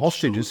because they were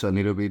hostages. A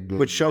little bit,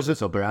 which shows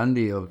it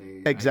operandi of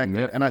the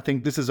exactly. And I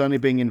think this is only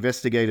being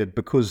investigated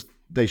because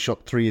they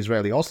shot 3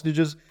 Israeli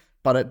hostages,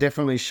 but it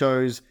definitely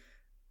shows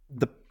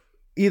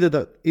either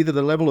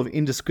the level of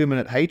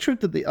indiscriminate hatred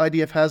that the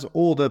IDF has,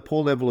 or the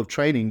poor level of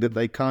training that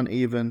they can't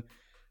even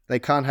they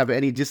can't have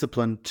any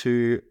discipline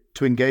to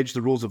engage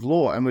the rules of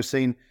law. And we've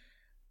seen,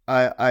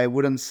 I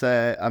wouldn't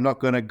say, I'm not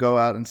going to go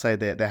out and say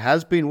there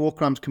has been war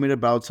crimes committed,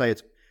 but I would say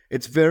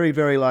it's very,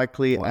 very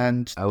likely. Well,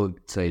 and I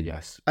would say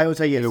yes. I would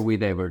say yes.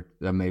 With ever,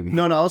 maybe.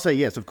 No, I'll say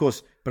yes, of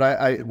course. But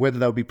I whether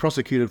they'll be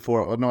prosecuted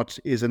for it or not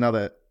is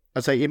another.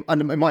 I'd say, in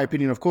my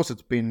opinion, of course,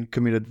 it's been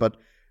committed, but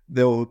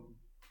there'll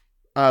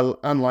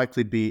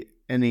unlikely be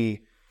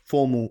any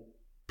formal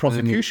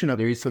prosecution of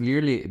it. There is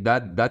clearly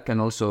that can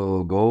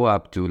also go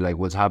up to like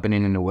what's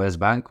happening in the West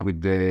Bank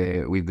with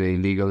the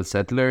illegal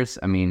settlers.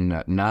 I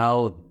mean,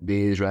 now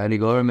the Israeli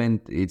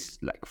government, it's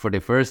like for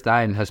the first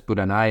time has put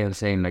an eye on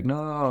saying like, no,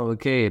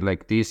 okay,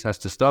 like this has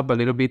to stop a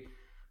little bit,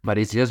 but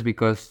it's just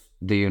because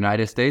the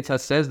United States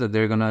has said that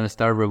they're gonna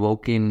start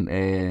revoking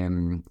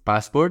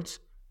visas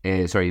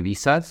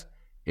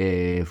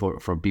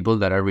for people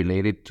that are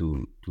related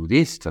to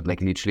this. So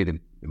like literally the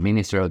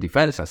Minister of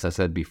Defense, as I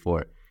said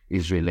before,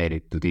 is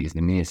related to this,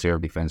 the Minister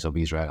of Defense of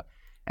Israel.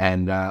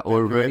 And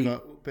already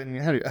Ben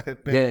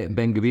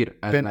Gvir,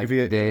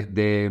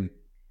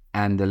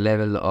 and the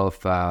level of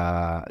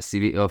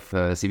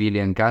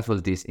civilian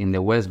casualties in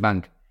the West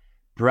Bank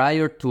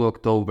prior to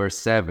October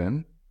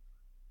 7,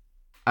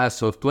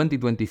 as of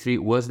 2023,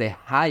 was the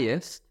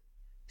highest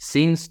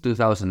since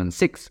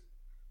 2006,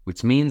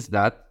 which means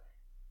that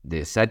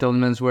the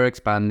settlements were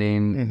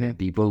expanding,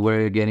 people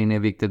were getting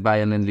evicted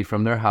violently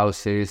from their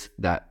houses,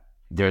 that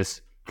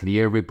there's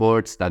clear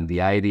reports that the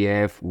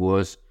IDF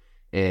was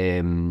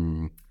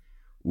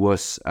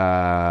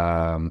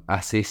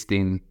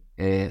assisting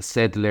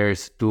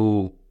settlers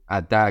to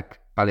attack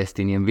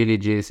Palestinian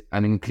villages. I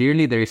mean,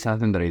 clearly there is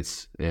something that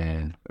is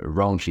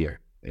wrong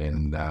here,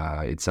 and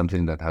it's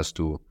something that has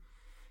to.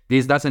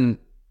 It doesn't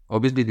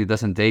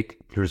take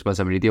the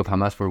responsibility of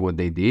Hamas for what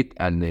they did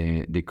and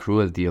the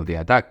cruelty of the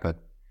attack, but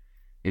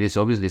it is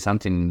obviously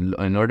something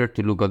in order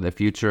to look at the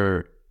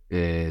future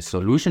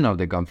solution of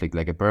the conflict,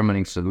 like a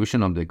permanent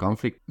solution of the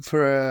conflict.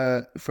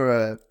 To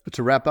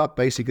wrap up,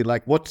 basically,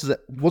 like what's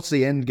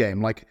the end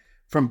game, like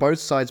from both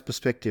sides'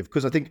 perspective?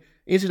 Because I think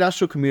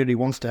international community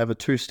wants to have a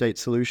two-state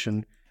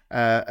solution,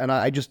 and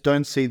I just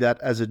don't see that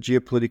as a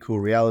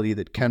geopolitical reality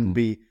that can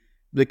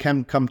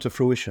come to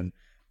fruition,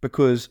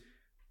 because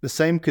the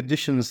same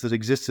conditions that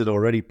existed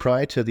already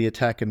prior to the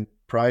attack and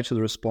prior to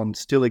the response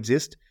still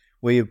exist,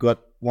 where you've got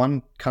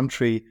one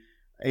country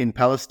in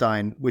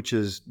Palestine which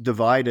is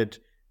divided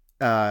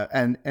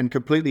and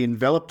completely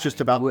enveloped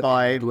just about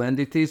by two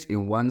entities.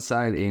 In one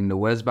side, in the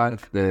West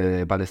Bank,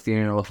 the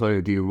Palestinian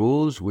Authority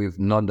rules with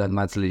not that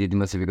much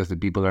legitimacy because the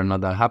people are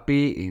not that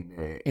happy.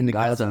 In the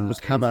Gaza,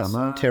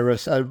 Hamas,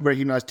 terrorist,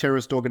 recognized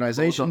terrorist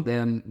organization.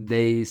 Then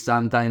they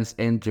sometimes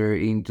enter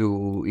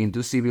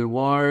into civil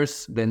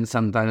wars. Then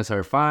sometimes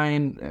are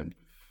fine.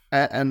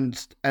 And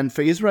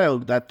for Israel,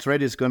 that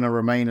threat is going to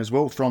remain as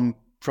well from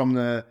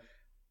the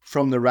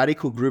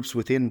radical groups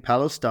within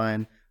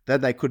Palestine that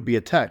they could be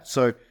attacked.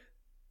 So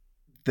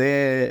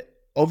they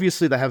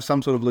have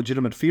some sort of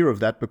legitimate fear of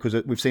that, because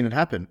we've seen it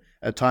happen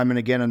time and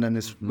again, and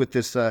then with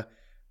this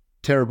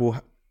terrible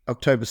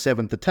October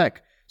 7th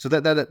attack. So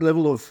that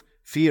level of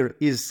fear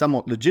is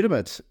somewhat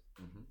legitimate,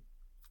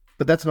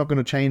 but that's not going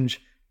to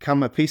change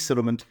come a peace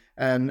settlement.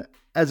 And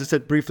as I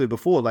said briefly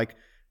before, like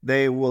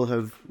they will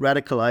have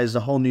radicalized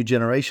a whole new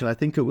generation. I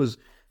think it was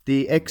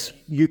the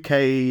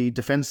ex-UK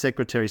Defense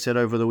Secretary said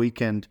over the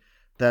weekend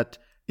that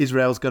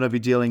Israel's going to be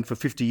dealing for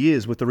 50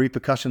 years with the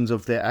repercussions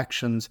of their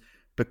actions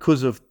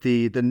because of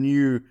the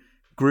new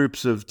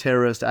groups of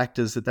terrorist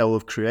actors that they will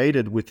have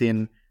created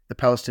within the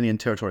Palestinian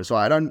territory. So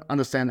I don't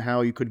understand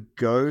how you could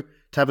go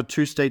to have a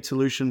two-state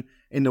solution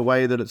in the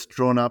way that it's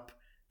drawn up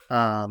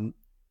in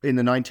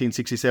the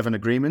 1967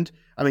 agreement.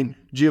 I mean,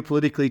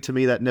 geopolitically, to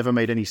me, that never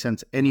made any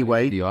sense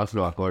anyway. The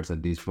Oslo Accords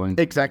at this point.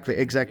 Exactly.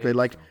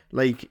 Like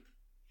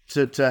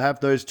to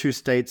have those two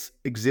states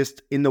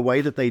exist in the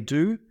way that they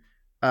do,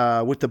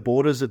 with the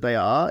borders that they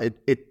are,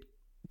 it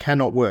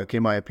cannot work,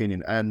 in my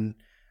opinion. And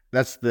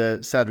that's the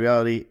sad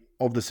reality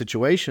of the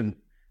situation.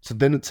 So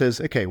then it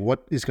says, okay,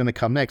 what is going to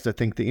come next? I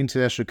think the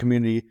international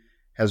community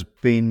has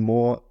been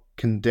more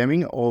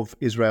condemning of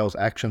Israel's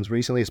actions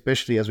recently,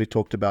 especially as we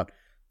talked about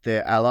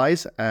their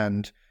allies.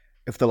 And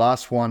if the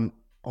last one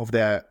of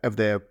their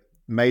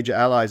major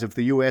allies, if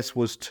the US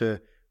was to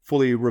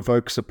fully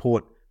revoke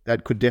support,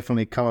 that could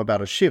definitely come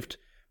about a shift.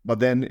 But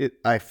then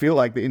I feel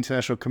like the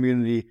international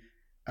community,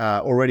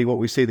 already what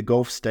we see the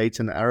Gulf states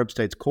and the Arab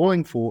states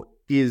calling for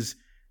is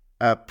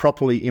a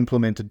properly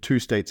implemented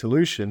two-state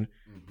solution,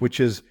 which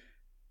is,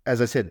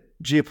 as I said,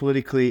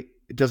 geopolitically,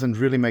 it doesn't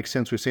really make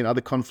sense. We've seen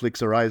other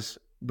conflicts arise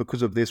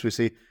because of this. We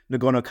see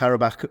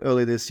Nagorno-Karabakh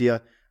earlier this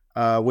year,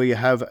 where you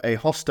have a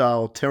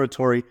hostile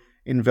territory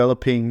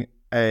enveloping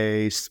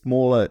a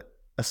smaller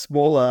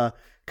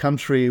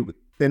country.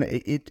 Then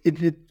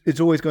it's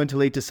always going to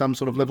lead to some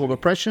sort of level of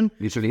oppression.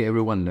 Literally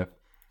everyone left.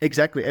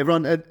 Exactly,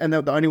 everyone, and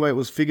the only way it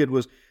was figured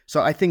was.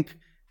 So I think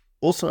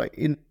also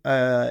in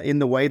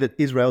the way that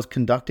Israel's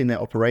conducting their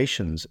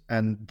operations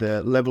and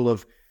the level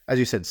of, as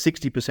you said,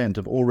 60%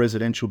 of all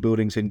residential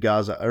buildings in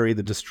Gaza are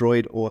either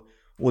destroyed or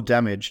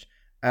damaged,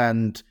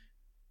 and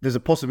there's a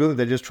possibility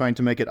they're just trying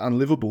to make it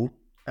unlivable,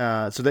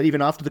 so that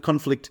even after the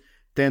conflict,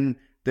 then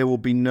there'll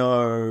be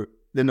no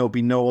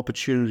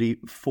opportunity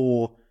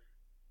for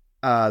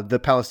the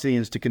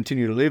Palestinians to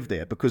continue to live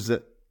there, because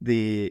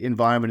the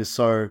environment is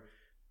so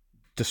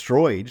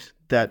destroyed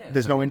that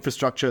there's no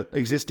infrastructure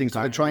existing.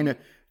 So they're trying to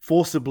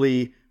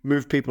forcibly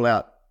move people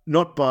out,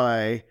 not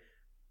by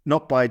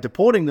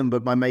deporting them,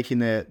 but by making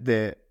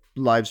their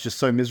lives just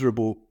so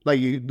miserable. Like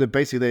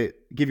they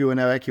give you an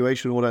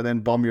evacuation order,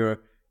 then bomb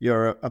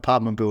your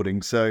apartment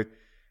building. So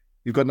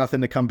you've got nothing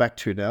to come back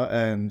to now,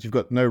 and you've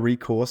got no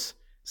recourse.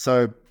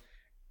 So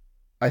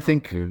I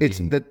think it's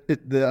that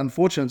the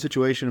unfortunate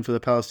situation for the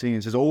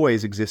Palestinians has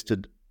always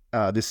existed.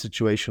 This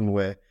situation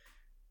where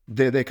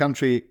their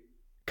country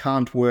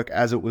can't work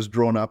as it was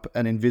drawn up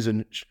and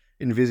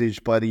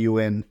envisaged by the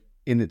UN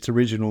in its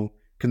original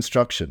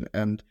construction,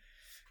 and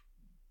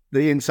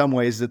in some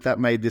ways that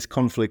made this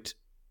conflict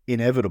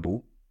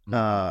inevitable.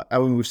 I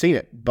mean, we've seen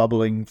it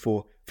bubbling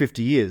for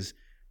 50 years.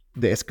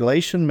 The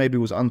escalation maybe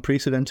was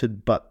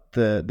unprecedented, but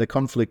the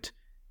conflict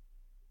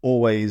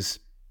always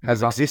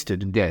has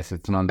existed. Yes,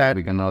 it's not.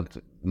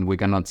 We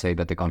cannot say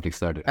that the conflict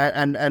started.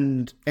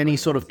 And any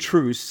sort of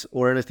truce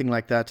or anything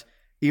like that,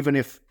 even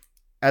if,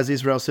 as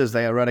Israel says,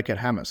 they eradicate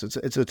Hamas,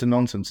 it's a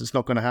nonsense. It's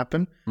not going to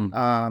happen.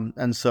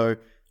 And so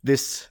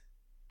this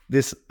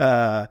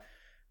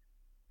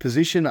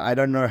position, I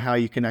don't know how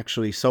you can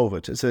actually solve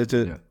it. It's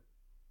a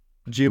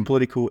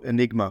geopolitical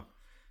enigma.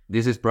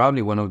 This is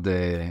probably one of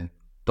the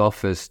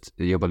toughest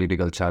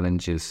geopolitical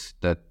challenges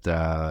that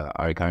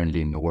are currently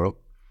in the world.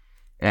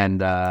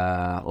 And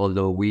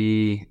although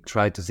we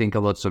try to think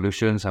about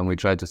solutions and we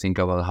try to think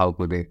about how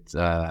could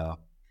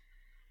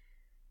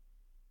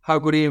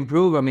it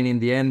improve, I mean, in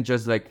the end,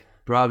 just like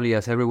probably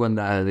as everyone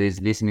that is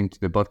listening to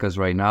the podcast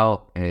right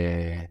now,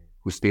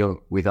 who's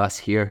still with us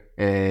here,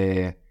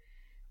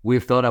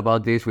 we've thought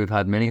about this. We've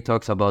had many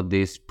talks about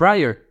this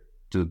prior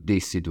to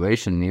this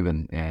situation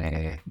even.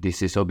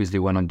 This is obviously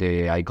one of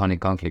the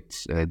iconic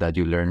conflicts that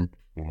you learn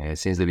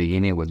since the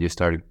beginning when you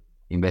started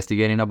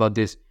investigating about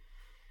this.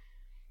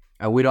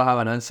 We don't have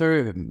an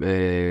answer.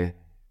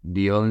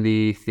 The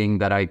only thing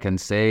that I can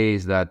say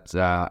is that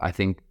I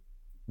think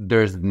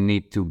there's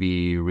need to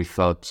be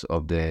rethought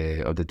of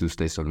the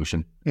two-state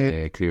solution.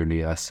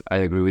 Clearly, as I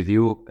agree with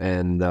you,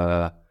 and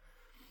the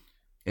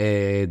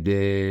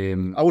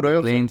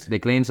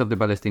claims of the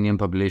Palestinian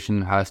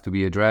population has to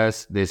be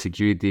addressed. The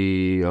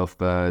security of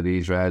the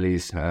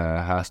Israelis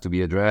has to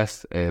be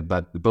addressed,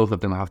 but both of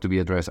them have to be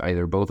addressed.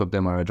 Either both of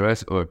them are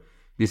addressed, or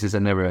this is a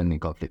never-ending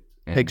conflict.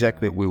 And,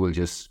 exactly. We will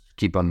just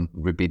keep on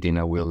repeating.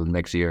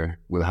 Next year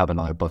we'll have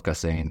another podcast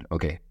saying,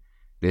 okay,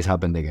 this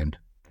happened again.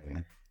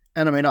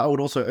 And I mean, I would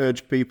also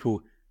urge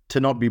people to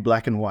not be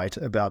black and white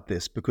about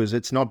this, because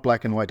it's not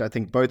black and white. I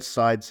think both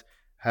sides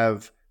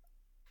have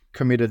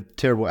committed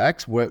terrible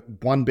acts,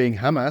 one being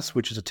Hamas,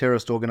 which is a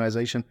terrorist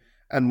organization,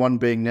 and one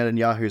being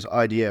Netanyahu's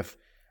IDF.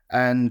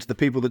 And the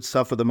people that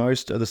suffer the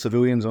most are the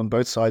civilians on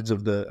both sides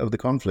of the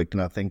conflict.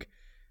 And I think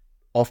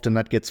often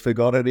that gets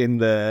forgotten in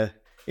the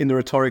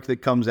rhetoric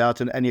that comes out,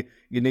 and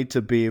you need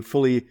to be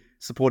fully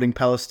supporting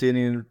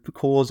Palestinian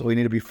cause, or you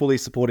need to be fully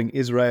supporting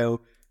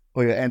Israel,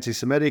 or you're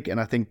anti-Semitic.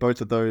 And I think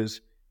both of those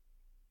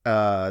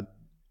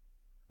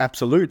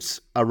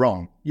absolutes are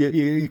wrong.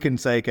 You can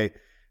say, okay,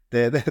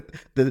 the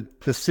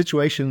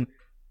situation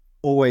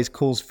always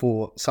calls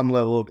for some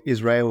level of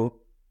Israel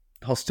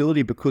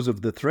hostility because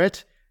of the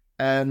threat,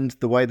 and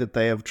the way that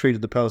they have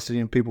treated the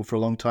Palestinian people for a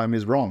long time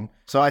is wrong.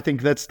 So I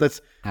think that's.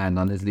 And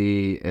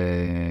honestly,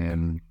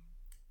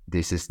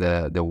 this is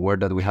the word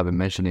that we haven't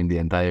mentioned in the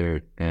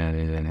entire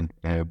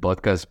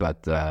podcast,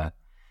 but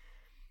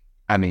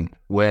I mean,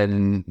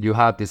 when you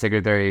have the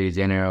Secretary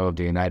General of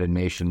the United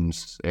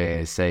Nations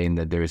saying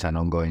that there is an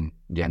ongoing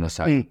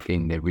genocide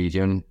in the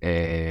region,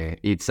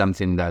 it's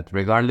something that,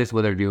 regardless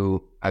whether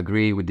you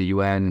agree with the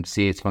UN,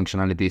 see its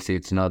functionality, see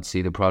its not,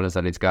 see the problems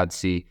that it's got,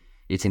 see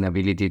its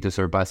inability to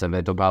surpass a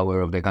veto power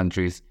of the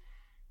countries,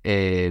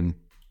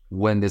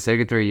 when the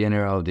Secretary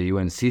General of the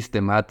UN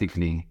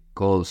systematically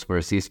calls for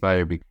a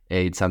ceasefire,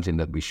 it's something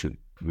that we should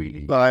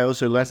really,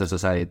 as a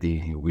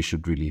society, we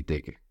should really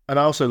take it. And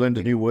I also learned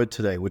a new word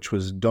today, which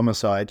was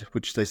domicide,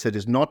 which they said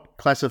is not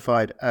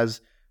classified as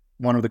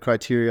one of the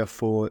criteria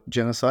for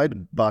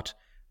genocide, but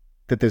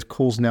that there's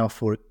calls now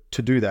for it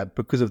to do that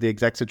because of the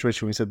exact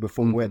situation we said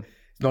before, where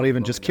it's not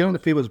even just killing the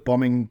people, it's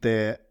bombing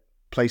their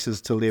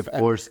places to live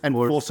and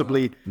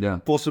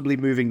forcibly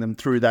moving them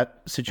through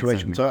that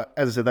situation. Exactly.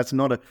 So, as I said, that's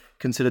not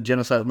considered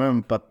genocide at the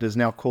moment, but there's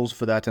now calls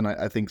for that, and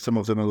I think some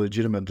of them are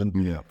legitimate.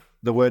 And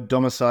the word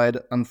domicide,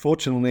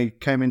 unfortunately,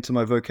 came into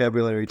my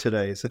vocabulary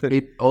today. So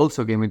it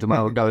also came into my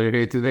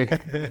vocabulary today,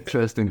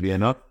 interestingly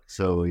enough.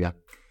 So, yeah.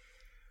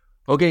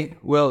 Okay,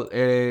 well,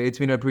 it's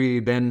been a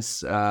pretty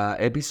dense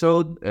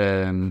episode.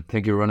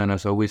 Thank you, Ronan,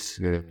 as always.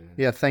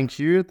 Thank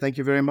you. Thank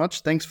you very much.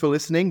 Thanks for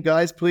listening.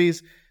 Guys,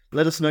 please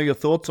let us know your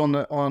thoughts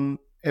on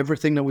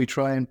everything that we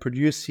try and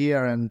produce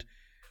here. And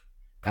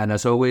And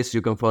as always,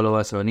 you can follow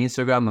us on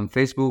Instagram and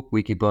Facebook.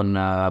 We keep on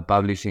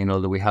publishing,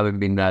 although we haven't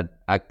been that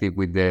active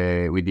with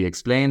the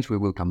explains. We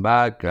will come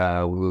back. We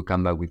will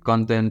come back with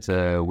content.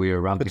 We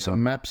are ramping Put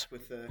some maps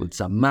put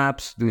some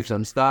maps, do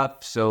some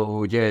stuff.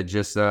 So yeah,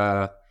 just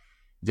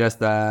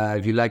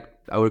if you like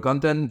our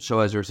content, show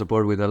us your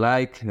support with a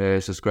like,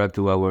 subscribe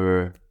to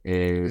our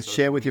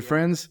share with your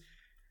friends,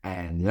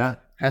 and yeah.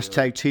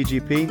 Hashtag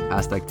TGP.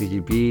 Hashtag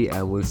TGP,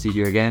 and we'll see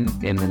you again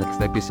in the next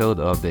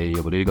episode of the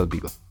Geopolitical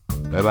Pico.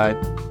 Bye-bye.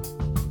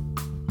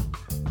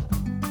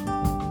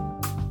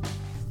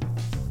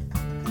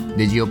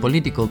 The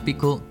Geopolitical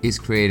Pico is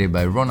created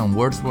by Ronan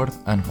Wordsworth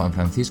and Juan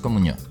Francisco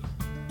Muñoz,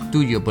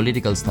 two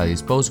geopolitical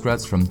studies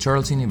postgrads from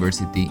Charles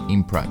University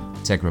in Prague,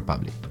 Czech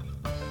Republic.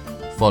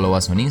 Follow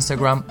us on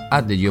Instagram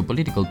at The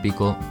Geopolitical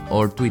Pico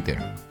or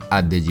Twitter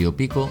at The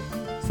GeoPico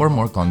for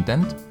more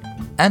content,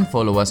 and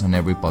follow us on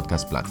every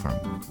podcast platform.